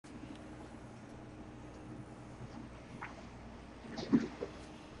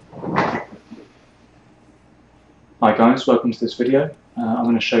Hi guys, welcome to this video. I'm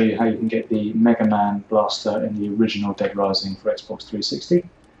going to show you how you can get the Mega Man blaster in the original Dead Rising for Xbox 360.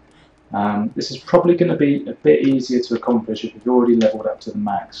 This is probably going to be a bit easier to accomplish if you've already leveled up to the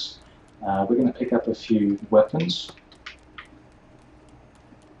max. We're going to pick up a few weapons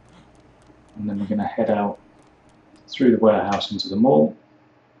and then we're going to head out through the warehouse into the mall.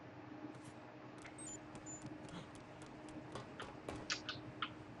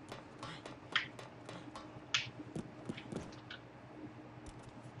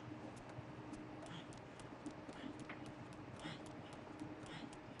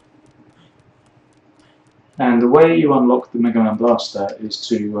 And the way you unlock the Mega Man Blaster is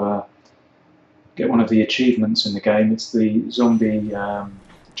to get one of the achievements in the game. It's the Zombie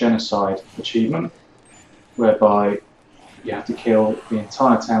Genocide achievement, whereby you have to kill the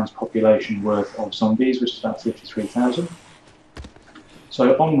entire town's population worth of zombies, which is about 53,000.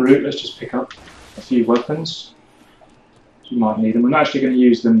 So en route, let's just pick up a few weapons. You might need them. We're not actually going to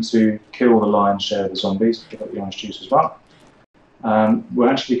use them to kill the lion's share of the zombies. Pick up the orange juice as well. We're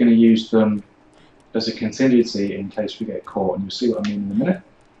actually going to use them as a contingency in case we get caught, and you'll see what I mean in a minute.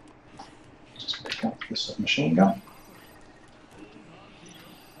 Just pick up the submachine gun.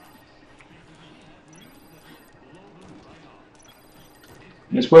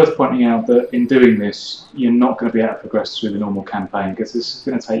 And it's worth pointing out that in doing this, you're not going to be able to progress through the normal campaign, because this is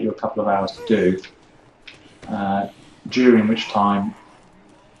going to take you a couple of hours to do, during which time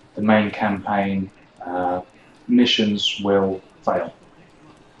the main campaign missions will fail.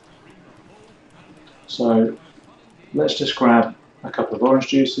 So let's just grab a couple of orange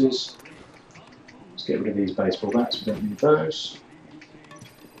juices. Let's get rid of these baseball bats, we don't need those.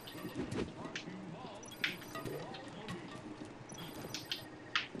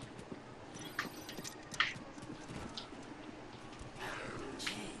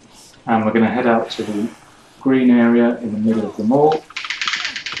 And we're going to head out to the green area in the middle of the mall.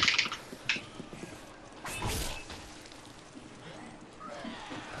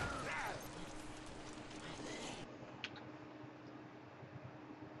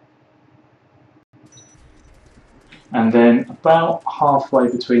 And then about halfway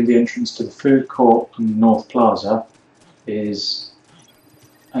between the entrance to the food court and the North Plaza is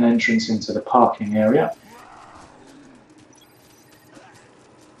an entrance into the parking area.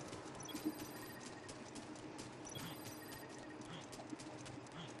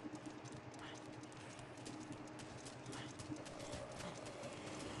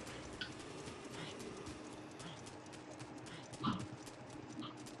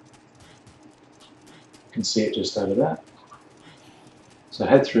 You can see it just over there. So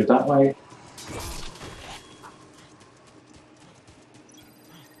head through that way.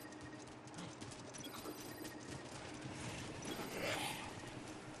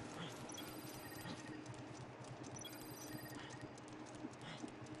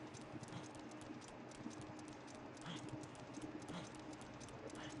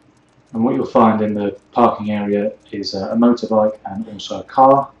 And what you'll find in the parking area is a motorbike and also a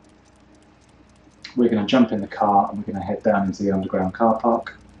car. We're going to jump in the car and we're going to head down into the underground car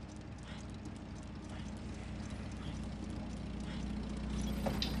park.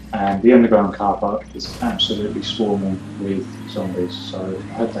 And the underground car park is absolutely swarming with zombies, so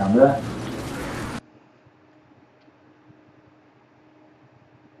head down there.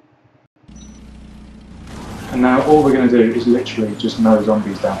 And now all we're going to do is literally just mow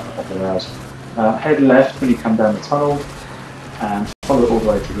zombies down for a couple of hours. Head left when you come down the tunnel and follow it all the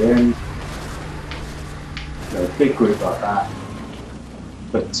way to the end. A big group like that,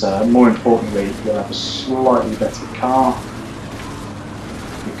 but more importantly you'll have a slightly better car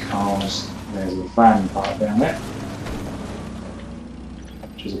because there's a van parked down there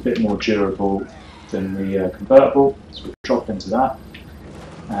which is a bit more durable than the convertible, so we'll drop into that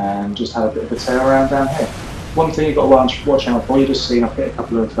and just have a bit of a tear around down here. One thing you've got to watch out for, you just seen I've hit a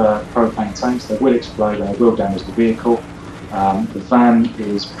couple of propane tanks. They will explode and they will damage the vehicle. The van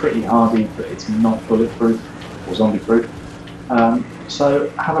is pretty hardy, but it's not bulletproof or zombie proof. So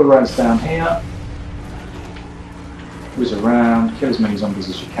have a race down here, whiz around, kill as many zombies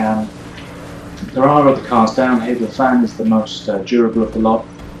as you can. There are other cars down here. The van is the most durable of the lot,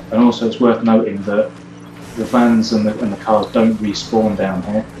 and also it's worth noting that the vans and the cars don't respawn down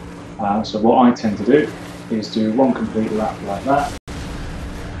here. So what I tend to do is do one complete lap like that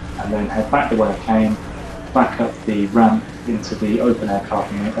and then head back the way I came, back up the ramp into the open air car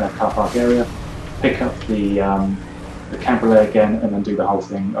park area, pick up the cabriolet again and then do the whole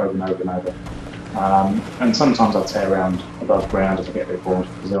thing over and over and over. And sometimes I'll tear around above ground if I get a bit bored,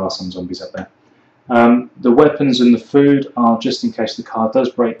 because there are some zombies up there. The weapons and the food are just in case the car does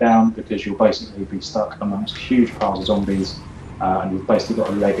break down, because you'll basically be stuck amongst huge piles of zombies, and you've basically got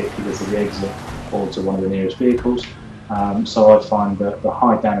to leg it either to the exit or to one of the nearest vehicles. So I find that the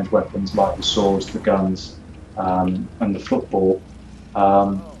high damage weapons like the swords, the guns, and the football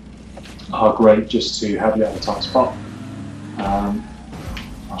are great just to have you at a tight spot.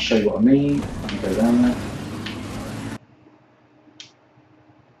 I'll show you what I mean. Let me go down there.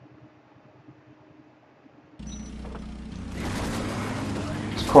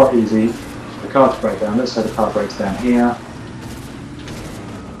 It's quite easy for the car to break down. Let's say the car breaks down here.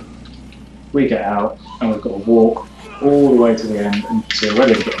 We get out and we've got to walk all the way to the end, and you can see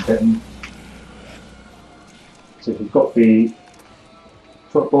already we're getting bitten. So if you've got the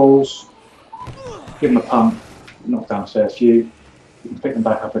footballs, give them a pump, knock down a fair few, you can pick them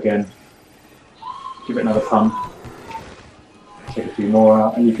back up again, give it another pump, take a few more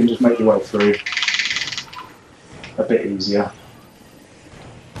out, and you can just make your way through a bit easier.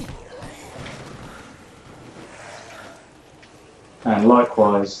 And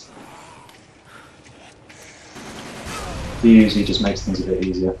likewise, the Uzi just makes things a bit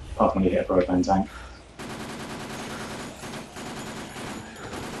easier, apart from when you hit a propane tank.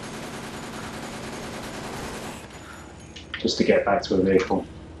 Just to get back to a vehicle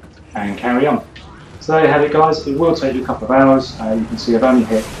and carry on. So there you have it, guys. It will take you a couple of hours. You can see I've only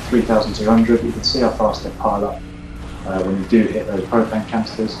hit 3,200, but you can see how fast they pile up when you do hit those propane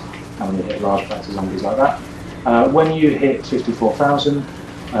canisters and when you hit large packs of zombies like that. When you hit 54,000,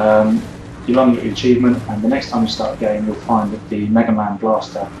 you'll unlock the achievement, and the next time you start a game you'll find that the Mega Man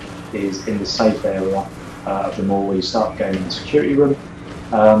blaster is in the safe area of the mall where you start the game in the security room.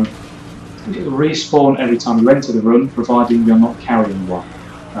 It'll respawn every time you enter the room, providing you're not carrying one.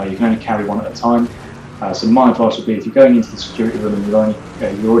 You can only carry one at a time. So my advice would be, if you're going into the security room and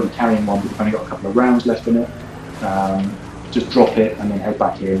you're already carrying one but you've only got a couple of rounds left in it, just drop it and then head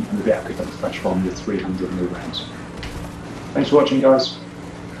back in, and you'll be able to pick up a fresh one with 300 new rounds. Thanks for watching, guys.